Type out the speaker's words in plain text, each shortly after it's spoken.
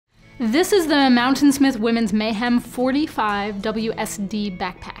This is the Mountainsmith Women's Mayhem 45 WSD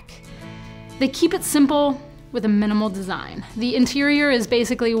backpack. They keep it simple with a minimal design. The interior is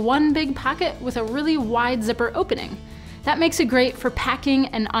basically one big pocket with a really wide zipper opening. That makes it great for packing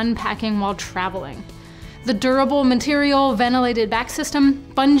and unpacking while traveling. The durable material, ventilated back system,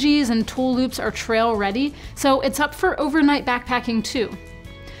 bungees, and tool loops are trail ready, so it's up for overnight backpacking too.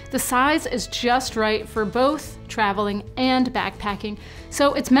 The size is just right for both traveling and backpacking,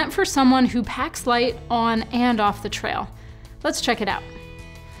 so it's meant for someone who packs light on and off the trail. Let's check it out.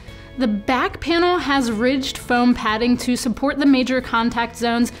 The back panel has ridged foam padding to support the major contact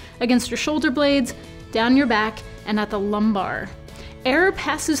zones against your shoulder blades, down your back, and at the lumbar. Air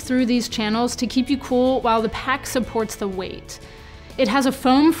passes through these channels to keep you cool while the pack supports the weight. It has a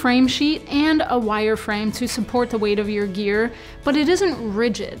foam frame sheet and a wire frame to support the weight of your gear, but it isn't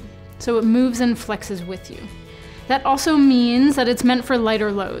rigid, so it moves and flexes with you. That also means that it's meant for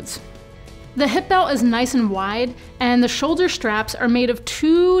lighter loads. The hip belt is nice and wide, and the shoulder straps are made of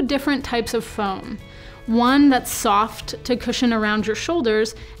two different types of foam. One that's soft to cushion around your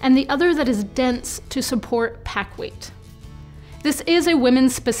shoulders, and the other that is dense to support pack weight. This is a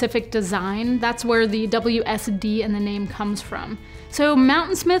women's specific design. That's where the WSD in the name comes from. So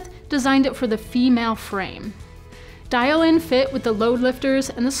Mountainsmith designed it for the female frame. Dial in fit with the load lifters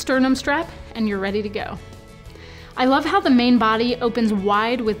and the sternum strap, and you're ready to go. I love how the main body opens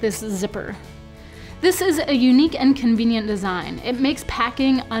wide with this zipper. This is a unique and convenient design. It makes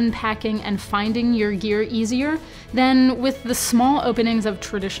packing, unpacking, and finding your gear easier than with the small openings of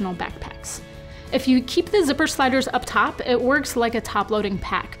traditional backpacks. If you keep the zipper sliders up top, it works like a top-loading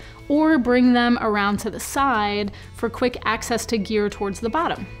pack, or bring them around to the side for quick access to gear towards the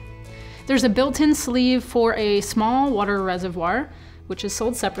bottom. There's a built-in sleeve for a small water reservoir, which is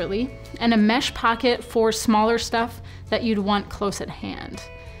sold separately, and a mesh pocket for smaller stuff that you'd want close at hand.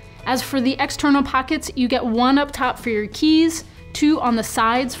 As for the external pockets, you get one up top for your keys, two on the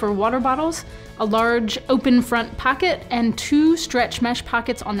sides for water bottles, a large open front pocket, and two stretch mesh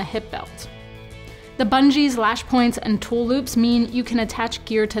pockets on the hip belt. The bungees, lash points, and tool loops mean you can attach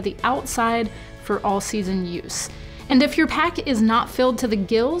gear to the outside for all-season use. And if your pack is not filled to the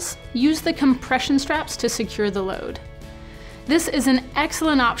gills, use the compression straps to secure the load. This is an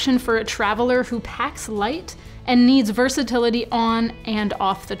excellent option for a traveler who packs light and needs versatility on and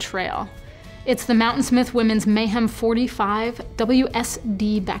off the trail. It's the Mountainsmith Women's Mayhem 45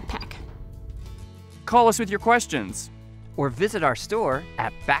 WSD backpack. Call us with your questions. Or visit our store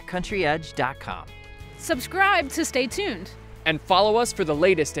at backcountryedge.com. Subscribe to stay tuned. And follow us for the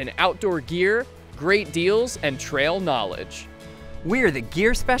latest in outdoor gear, great deals, and trail knowledge. We're the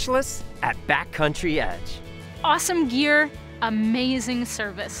gear specialists at Backcountry Edge. Awesome gear, amazing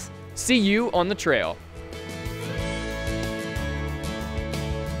service. See you on the trail.